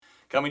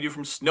Coming to you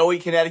from snowy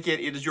Connecticut,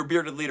 it is your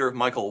bearded leader,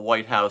 Michael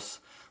Whitehouse,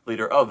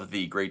 leader of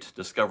the great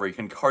Discovery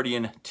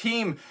ConCardian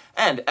Team.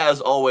 And as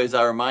always,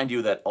 I remind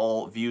you that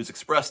all views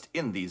expressed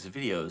in these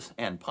videos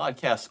and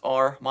podcasts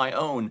are my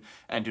own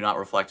and do not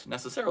reflect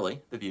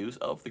necessarily the views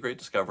of the Great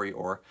Discovery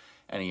or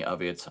any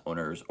of its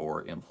owners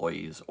or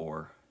employees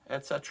or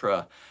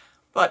etc.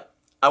 But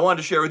I wanted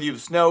to share with you the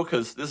snow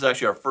because this is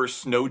actually our first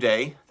snow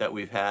day that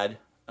we've had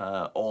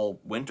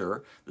all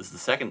winter. This is the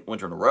second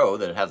winter in a row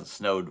that it hasn't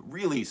snowed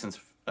really since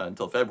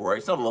until February.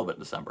 It snowed a little bit in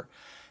December.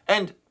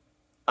 And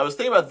I was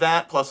thinking about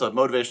that, plus a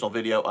motivational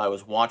video I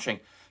was watching,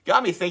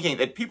 got me thinking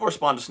that people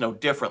respond to snow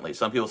differently.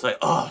 Some people say,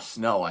 oh,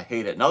 snow, I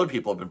hate it. And other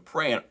people have been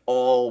praying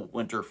all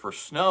winter for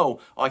snow.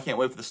 Oh, I can't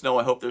wait for the snow.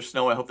 I hope there's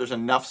snow. I hope there's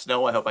enough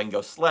snow. I hope I can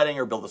go sledding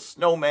or build a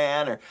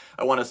snowman, or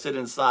I want to sit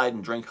inside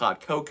and drink hot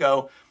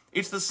cocoa.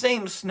 It's the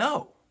same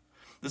snow.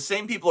 The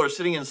same people are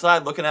sitting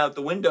inside looking out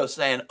the window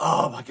saying,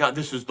 oh my God,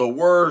 this is the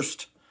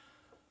worst,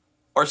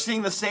 are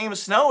seeing the same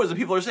snow as the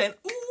people who are saying,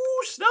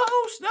 ooh, snow,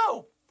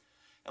 snow.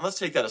 And let's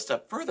take that a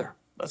step further.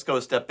 Let's go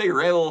a step bigger.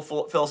 We're a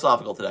little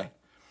philosophical today.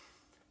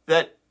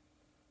 That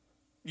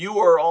you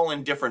are all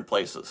in different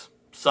places.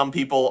 Some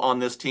people on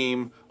this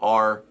team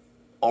are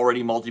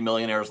already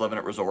multimillionaires living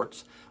at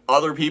resorts.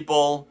 Other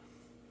people,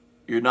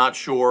 you're not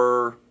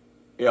sure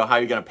how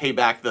you're going to pay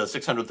back the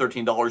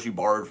 $613 you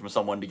borrowed from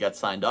someone to get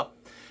signed up.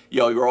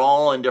 You're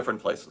all in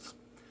different places.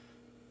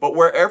 But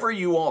wherever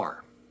you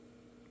are,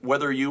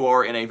 whether you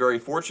are in a very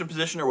fortunate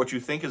position or what you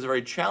think is a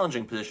very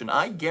challenging position,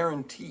 I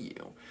guarantee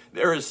you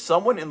there is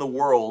someone in the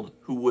world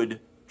who would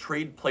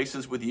trade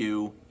places with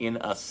you in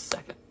a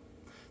second.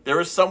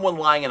 There is someone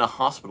lying in a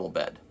hospital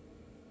bed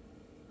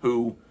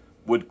who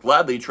would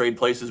gladly trade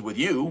places with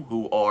you,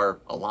 who are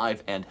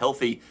alive and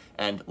healthy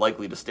and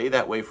likely to stay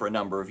that way for a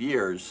number of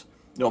years,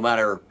 no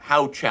matter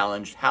how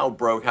challenged, how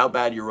broke, how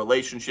bad your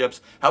relationships,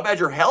 how bad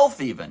your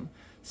health even,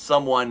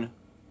 someone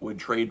would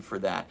trade for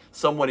that.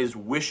 Someone is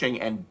wishing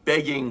and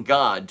begging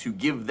God to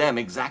give them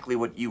exactly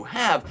what you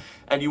have.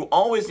 And you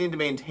always need to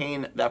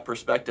maintain that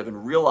perspective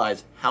and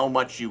realize how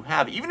much you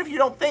have, even if you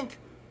don't think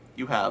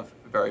you have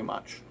very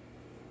much.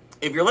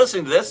 If you're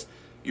listening to this,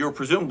 you're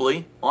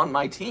presumably on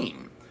my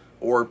team.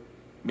 Or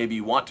maybe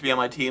you want to be on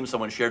my team,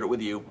 someone shared it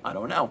with you, I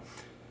don't know.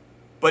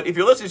 But if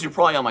you're listening, you're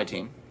probably on my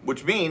team,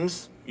 which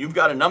means you've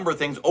got a number of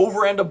things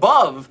over and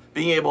above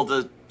being able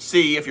to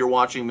see if you're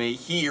watching me,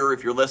 hear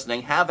if you're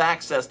listening, have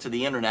access to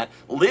the internet,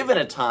 live in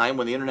a time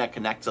when the internet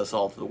connects us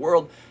all to the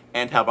world,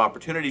 and have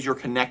opportunities. You're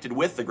connected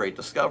with the Great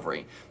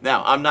Discovery.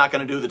 Now, I'm not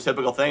going to do the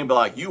typical thing, but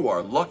like, you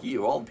are lucky,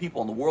 of all the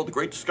people in the world, the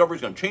Great Discovery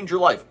is going to change your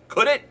life.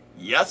 Could it?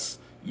 Yes.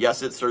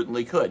 Yes, it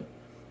certainly could.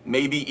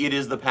 Maybe it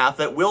is the path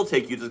that will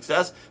take you to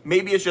success.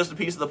 Maybe it's just a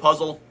piece of the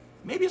puzzle.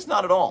 Maybe it's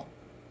not at all.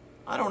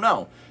 I don't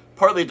know.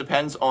 Partly it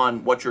depends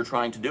on what you're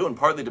trying to do, and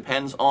partly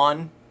depends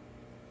on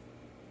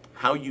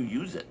how you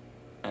use it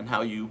and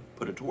how you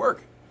put it to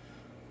work.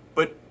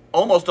 But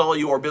almost all of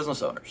you are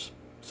business owners.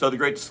 So the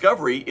Great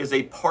Discovery is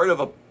a part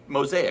of a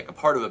mosaic, a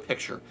part of a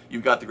picture.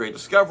 You've got the Great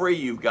Discovery,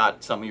 you've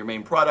got some of your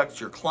main products,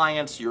 your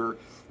clients, your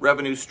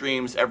revenue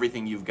streams,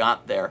 everything you've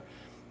got there.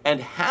 And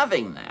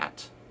having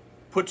that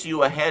puts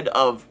you ahead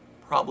of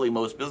probably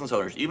most business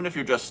owners. Even if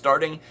you're just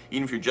starting,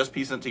 even if you're just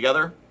piecing it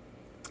together,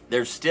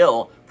 there's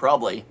still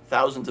probably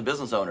thousands of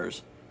business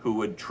owners who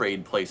would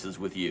trade places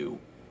with you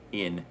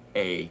in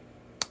a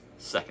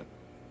second.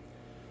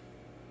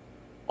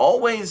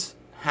 Always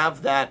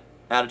have that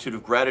attitude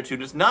of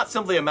gratitude. It's not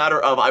simply a matter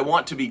of, I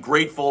want to be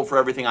grateful for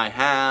everything I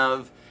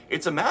have.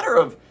 It's a matter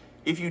of,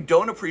 if you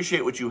don't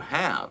appreciate what you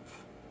have,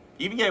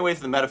 even getting away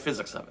from the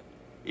metaphysics of it,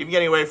 even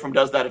getting away from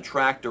does that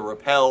attract or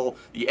repel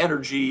the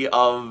energy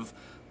of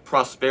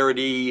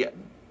prosperity,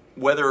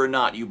 whether or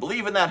not you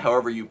believe in that,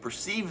 however you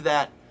perceive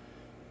that,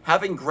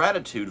 having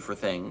gratitude for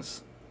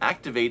things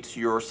activates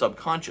your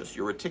subconscious,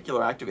 your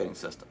reticular activating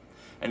system.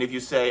 And if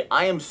you say,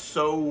 I am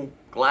so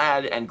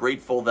glad and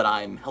grateful that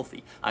I'm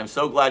healthy. I'm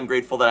so glad and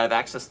grateful that I have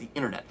access to the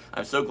internet.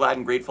 I'm so glad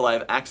and grateful I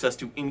have access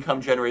to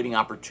income-generating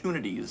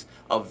opportunities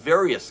of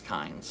various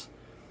kinds.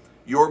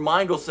 Your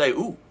mind will say,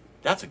 ooh,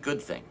 that's a good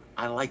thing.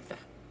 I like that.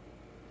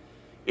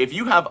 If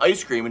you have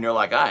ice cream and you're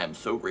like, I am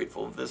so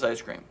grateful for this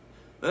ice cream,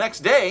 the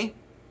next day,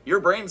 your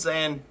brain's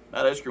saying,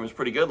 that ice cream was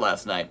pretty good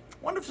last night.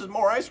 Wonder if there's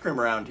more ice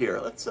cream around here.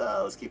 Let's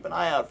keep an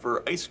eye out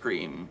for ice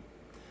cream.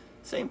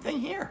 Same thing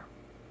here.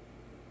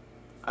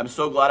 I'm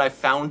so glad I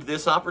found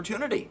this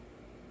opportunity.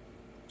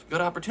 It's a good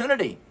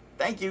opportunity.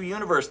 Thank you,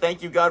 universe.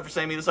 Thank you, God, for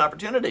sending me this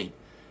opportunity. Your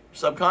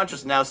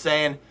subconscious now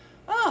saying,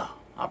 oh,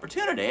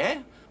 opportunity,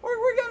 eh?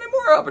 We're getting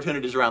more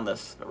opportunities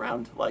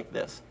around like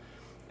this.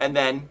 And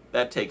then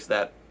that takes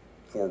that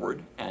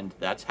forward, and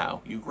that's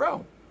how you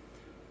grow.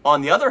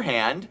 On the other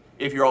hand,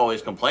 if you're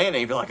always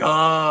complaining, if you're like,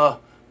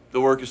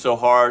 the work is so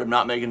hard, I'm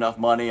not making enough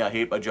money, I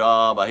hate my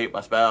job, I hate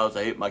my spouse,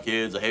 I hate my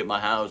kids, I hate my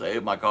house, I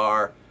hate my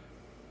car,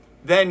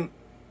 then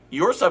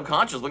your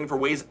subconscious is looking for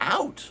ways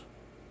out.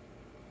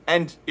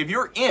 And if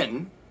you're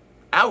in,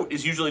 out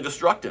is usually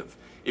destructive.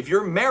 If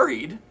you're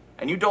married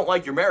and you don't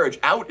like your marriage,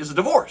 out is a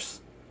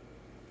divorce.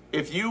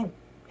 If you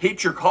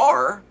hate your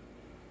car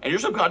and you're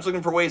subconsciously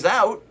looking for ways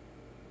out,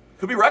 it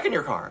could be wrecking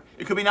your car.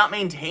 It could be not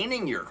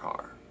maintaining your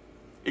car.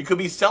 It could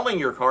be selling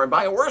your car and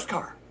buying a worse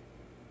car.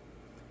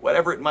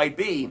 Whatever it might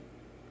be,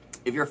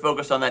 if you're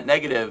focused on that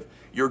negative,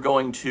 you're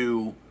going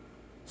to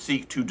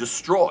seek to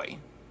destroy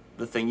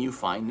the thing you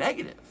find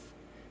negative.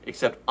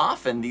 Except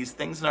often these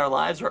things in our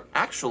lives are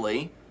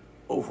actually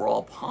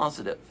overall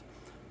positive.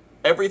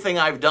 Everything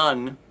I've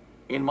done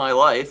in my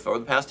life over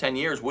the past 10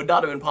 years would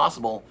not have been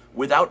possible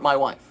without my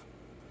wife.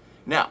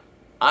 Now,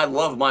 I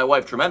love my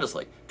wife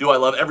tremendously. Do I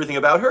love everything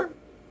about her?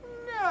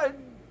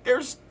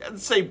 There's, I'd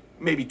say,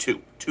 maybe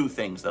two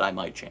things that I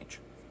might change.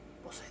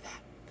 We'll say that.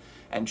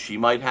 And she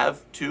might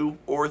have 2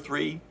 or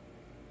 3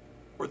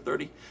 or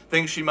 30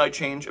 things she might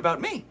change about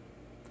me.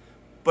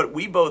 But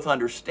we both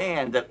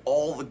understand that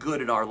all the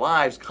good in our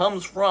lives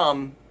comes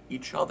from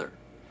each other.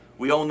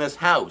 We own this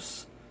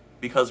house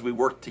because we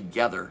work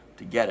together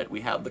to get it. We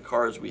have the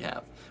cars we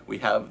have. We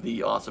have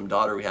the awesome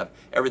daughter we have.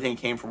 Everything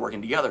came from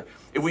working together.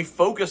 If we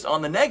focused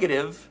on the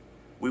negative,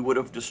 we would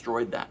have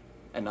destroyed that,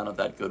 and none of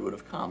that good would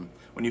have come.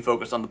 When you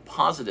focus on the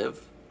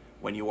positive,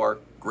 when you are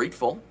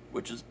grateful,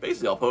 which is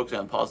basically all focusing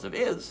on positive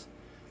is,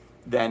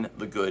 then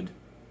the good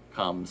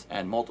comes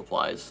and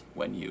multiplies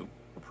when you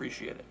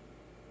appreciate it.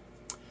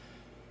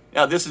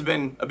 Now, this has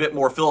been a bit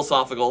more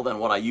philosophical than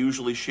what I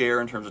usually share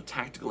in terms of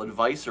tactical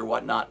advice or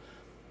whatnot,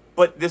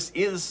 but this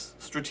is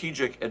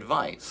strategic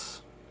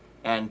advice,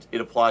 and it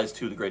applies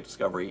to the Great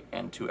Discovery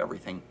and to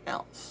everything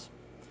else.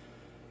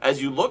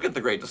 As you look at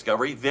the Great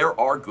Discovery, there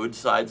are good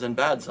sides and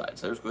bad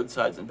sides. There's good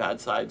sides and bad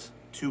sides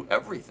to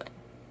everything,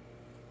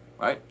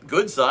 right?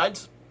 Good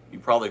sides,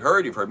 you've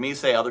heard me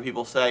say, other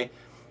people say,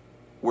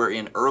 we're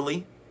in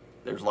early.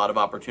 There's a lot of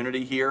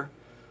opportunity here.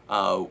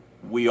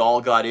 We all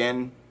got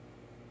in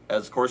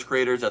as course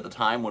creators at the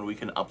time when we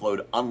can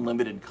upload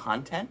unlimited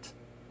content,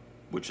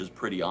 which is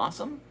pretty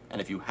awesome. And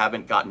if you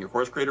haven't gotten your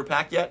course creator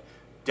pack yet,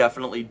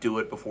 definitely do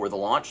it before the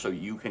launch so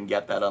you can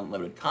get that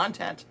unlimited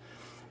content.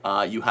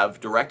 You have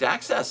direct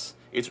access.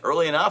 It's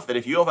early enough that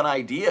if you have an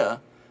idea,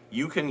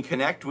 you can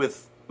connect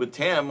with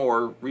Tim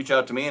or reach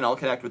out to me and I'll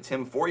connect with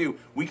Tim for you.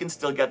 We can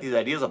still get these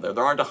ideas up there.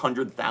 There aren't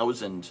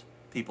 100,000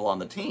 people on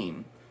the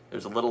team.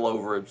 There's a little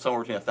over,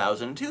 somewhere between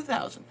 1,000 and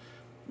 2,000.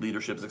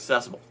 Leadership is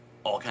accessible.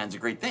 All kinds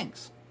of great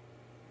things.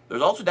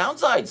 There's also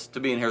downsides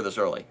to being here this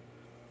early.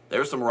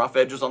 There's some rough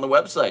edges on the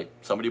website.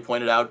 Somebody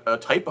pointed out a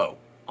typo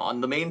on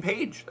the main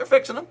page. They're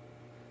fixing them.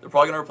 They're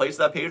probably going to replace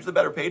that page with a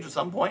better page at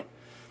some point.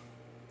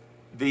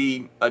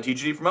 The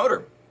TGD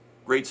promoter,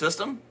 great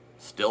system,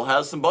 still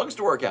has some bugs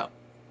to work out,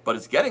 but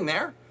it's getting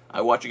there.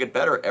 I watch it get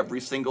better every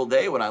single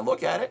day when I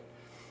look at it.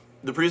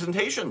 The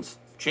presentations,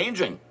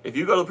 changing. If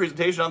you go to the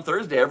presentation on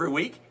Thursday every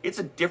week, it's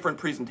a different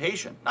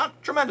presentation.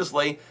 Not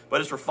tremendously, but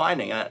it's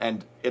refining,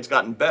 and it's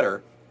gotten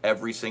better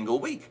every single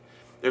week.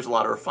 There's a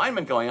lot of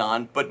refinement going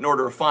on, but in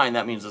order to refine,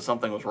 that means that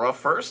something was rough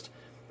first.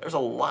 There's a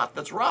lot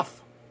that's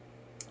rough.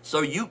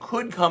 So you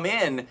could come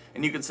in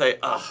and you could say,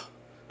 ugh,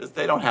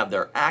 they don't have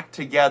their act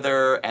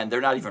together, and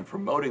they're not even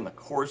promoting the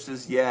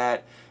courses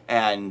yet,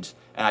 and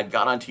I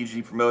got on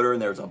TGD Promoter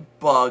and there was a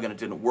bug and it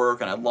didn't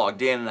work, and I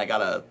logged in and I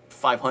got a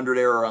 500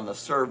 error on the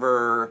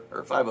server,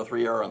 or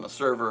 503 error on the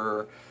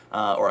server,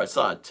 or I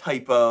saw a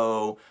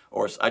typo,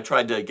 or I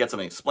tried to get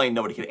something explained,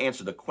 nobody could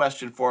answer the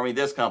question for me.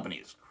 This company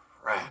is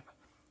crap.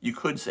 You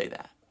could say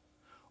that.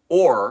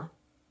 Or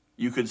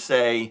you could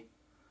say,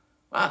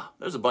 wow,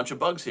 there's a bunch of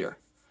bugs here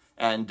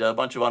and a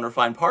bunch of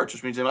unrefined parts,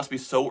 which means they must be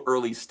so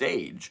early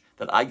stage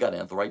that I got in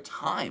at the right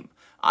time.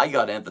 I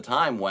got in at the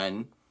time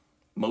when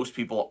most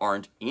people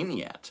aren't in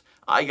yet.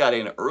 I got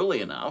in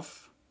early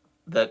enough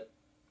that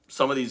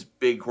some of these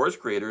big course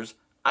creators,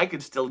 I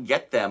could still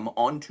get them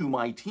onto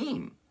my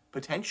team,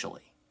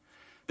 potentially.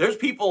 There's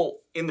people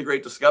in the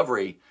Great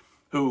Discovery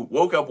who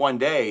woke up one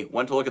day,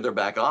 went to look at their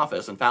back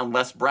office, and found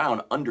Les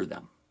Brown under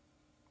them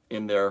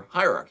in their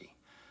hierarchy.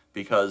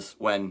 Because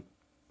when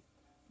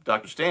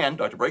Dr. Stan,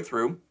 Dr.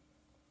 Breakthrough,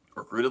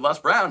 recruited Les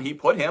Brown, he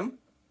put him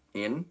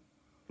in,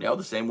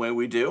 the same way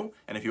we do.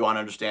 And if you want to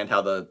understand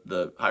how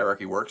the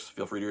hierarchy works,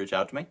 feel free to reach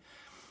out to me.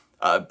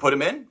 Put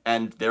him in,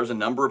 and there's a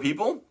number of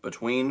people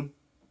between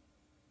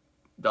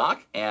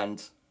Doc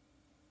and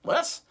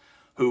Les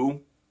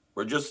who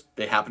were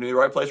they happened to be in the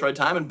right place, right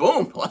time, and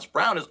boom, Les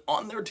Brown is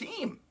on their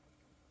team.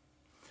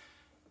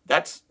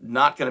 That's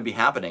not going to be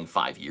happening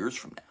 5 years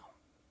from now.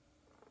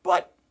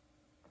 But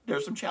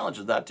there's some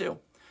challenges to that too.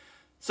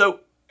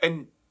 So,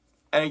 and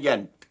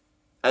again,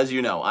 as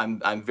you know,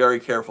 I'm very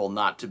careful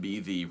not to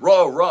be the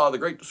the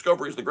Great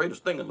Discovery is the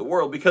greatest thing in the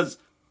world, because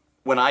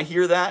when I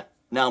hear that,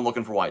 now I'm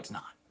looking for why it's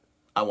not.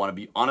 I want to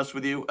be honest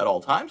with you at all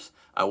times.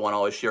 I want to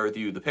always share with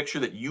you the picture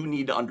that you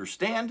need to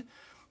understand,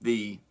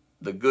 the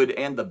good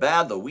and the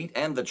bad, the wheat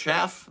and the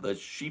chaff, the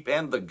sheep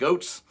and the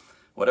goats,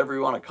 whatever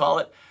you want to call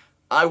it.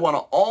 I want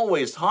to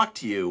always talk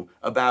to you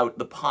about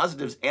the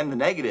positives and the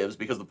negatives,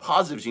 because the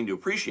positives you need to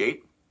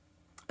appreciate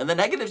and the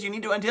negatives you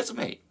need to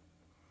anticipate.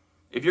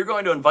 If you're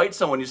going to invite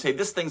someone, you say,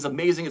 this thing's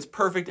amazing, it's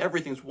perfect,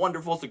 everything's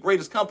wonderful, it's the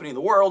greatest company in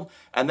the world,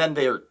 and then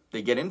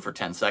they get in for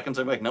 10 seconds,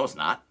 and they're like, no, it's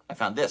not. I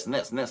found this and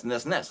this and this and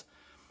this and this.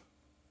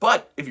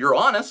 But if you're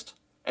honest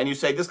and you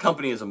say this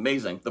company is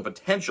amazing, the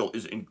potential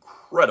is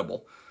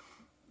incredible.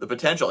 The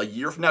potential, a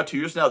year from now, 2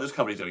 years from now, this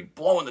company's going to be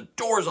blowing the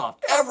doors off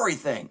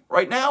everything.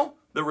 Right now,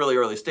 they're really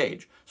early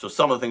stage. So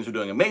some of the things are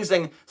doing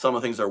amazing. Some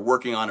of the things they're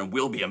working on and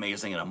will be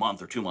amazing in a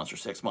month or 2 months or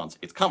 6 months.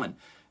 It's coming.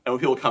 And when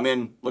people come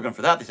in looking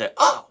for that, they say,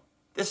 oh,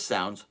 this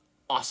sounds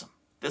awesome.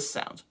 This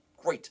sounds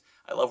great.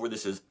 I love where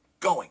this is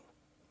going.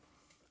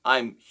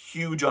 I'm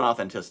huge on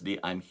authenticity.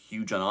 I'm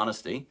huge on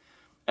honesty.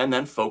 And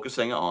then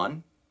focusing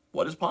on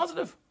what is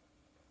positive.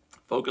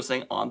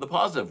 Focusing on the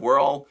positive.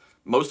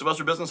 Most of us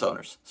are business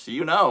owners. So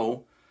you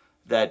know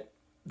that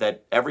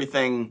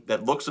everything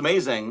that looks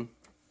amazing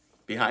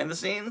behind the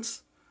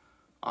scenes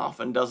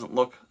often doesn't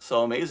look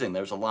so amazing.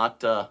 There's a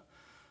lot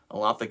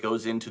that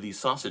goes into the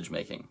sausage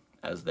making,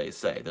 as they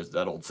say. There's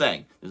that old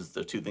saying, this is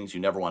the two things you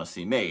never want to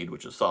see made,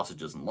 which is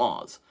sausages and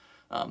laws.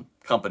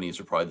 Companies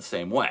are probably the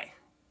same way.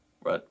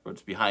 But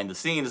what's behind the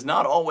scenes is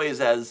not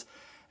always as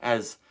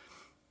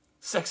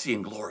sexy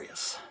and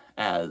glorious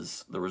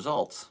as the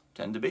results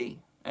tend to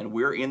be. And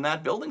we're in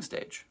that building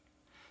stage.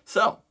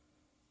 So,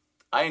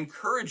 I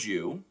encourage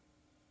you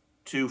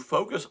to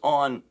focus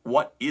on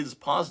what is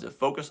positive.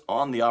 Focus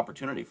on the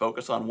opportunity.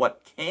 Focus on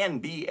what can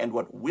be and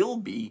what will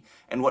be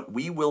and what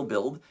we will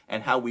build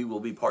and how we will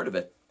be part of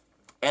it.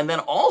 And then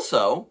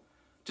also,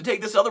 to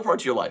take this other part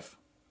to your life.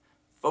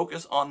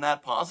 Focus on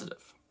that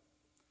positive.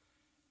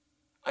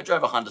 I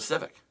drive a Honda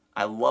Civic.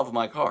 I love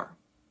my car.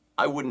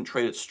 I wouldn't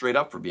trade it straight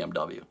up for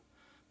BMW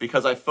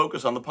because I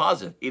focus on the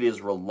positive. It is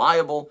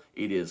reliable.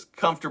 It is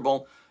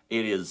comfortable.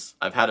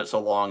 I've had it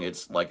so long,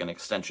 it's like an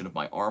extension of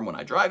my arm when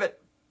I drive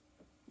it.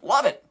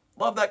 Love it.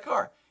 Love that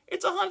car.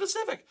 It's a Honda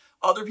Civic.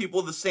 Other people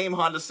with the same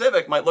Honda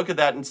Civic might look at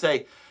that and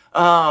say,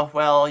 oh,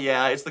 well,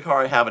 yeah, it's the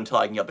car I have until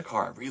I can get the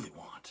car I really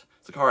want.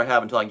 It's the car I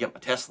have until I can get my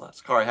Tesla.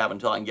 It's the car I have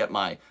until I can get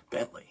my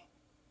Bentley.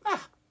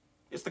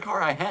 It's the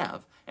car I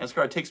have, and it's the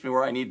car that takes me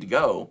where I need to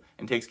go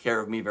and takes care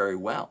of me very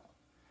well.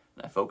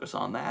 And I focus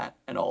on that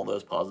and all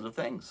those positive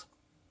things.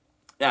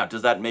 Now,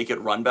 does that make it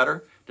run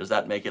better? Does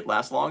that make it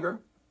last longer?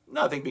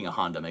 No, I think being a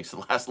Honda makes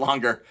it last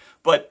longer,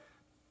 but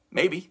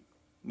maybe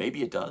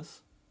it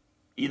does.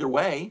 Either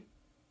way,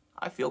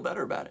 I feel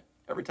better about it.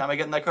 Every time I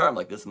get in that car, I'm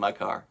like, this is my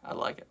car. I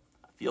like it.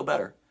 I feel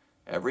better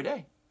every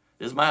day.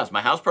 This is my house.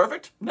 My house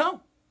perfect?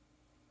 No.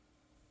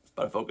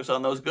 But I focus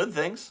on those good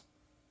things,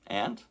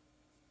 and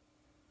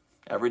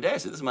every day I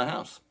say, this is my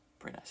house.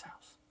 Pretty nice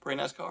house. Pretty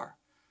nice car.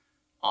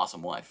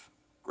 Awesome wife.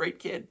 Great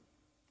kid.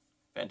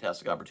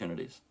 Fantastic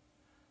opportunities.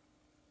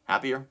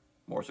 Happier,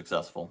 more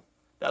successful.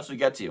 That's what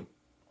gets you.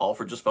 All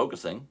for just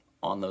focusing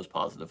on those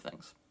positive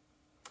things.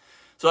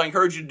 So I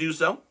encourage you to do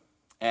so.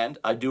 And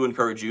I do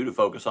encourage you to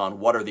focus on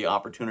what are the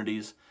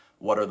opportunities,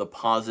 what are the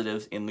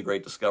positives in the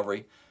Great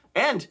Discovery.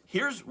 And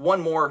here's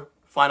one more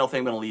final thing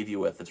I'm going to leave you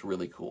with that's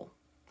really cool.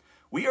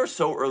 We are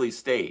so early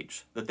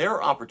stage that there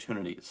are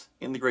opportunities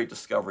in the Great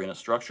Discovery in a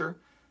structure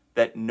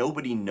that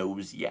nobody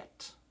knows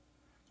yet.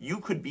 You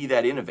could be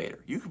that innovator.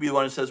 You could be the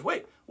one who says,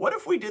 wait, what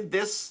if we did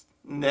this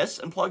and this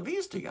and plug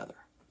these together?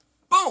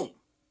 Boom!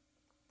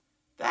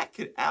 That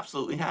could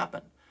absolutely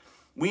happen.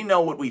 We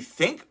know what we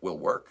think will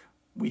work.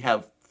 We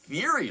have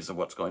theories of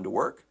what's going to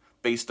work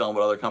based on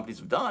what other companies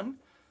have done,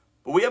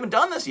 but we haven't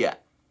done this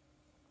yet.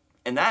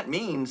 And that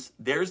means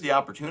there's the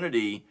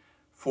opportunity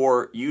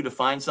for you to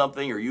find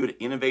something or you to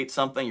innovate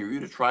something or you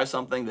to try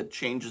something that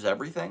changes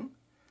everything.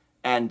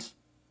 And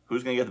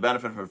who's going to get the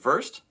benefit from it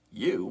first?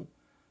 You.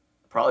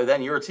 Probably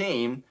then your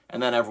team,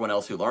 and then everyone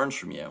else who learns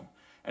from you.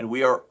 And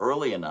we are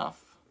early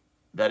enough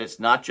that it's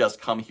not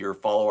just come here,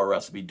 follow our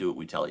recipe, do what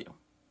we tell you.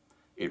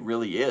 It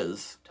really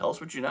is, tell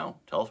us what you know.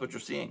 Tell us what you're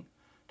seeing.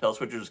 Tell us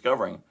what you're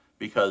discovering,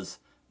 because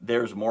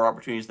there's more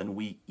opportunities than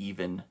we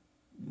even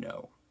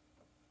know.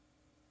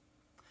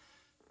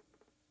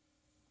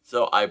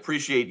 So I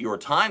appreciate your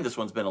time. This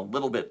one's been a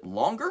little bit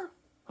longer.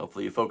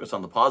 Hopefully you focus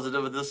on the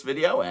positive of this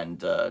video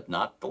and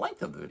not the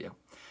length of the video.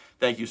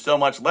 Thank you so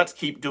much. Let's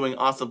keep doing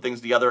awesome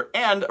things together.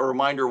 And a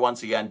reminder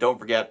once again, don't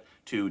forget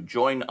to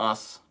join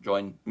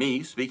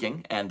me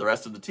speaking, and the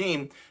rest of the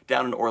team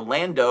down in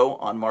Orlando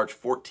on March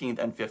 14th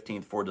and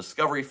 15th for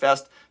Discovery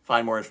Fest.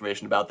 Find more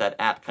information about that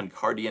at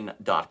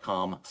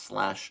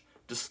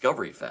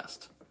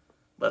concardian.com/discoveryfest.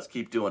 Let's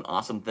keep doing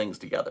awesome things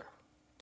together.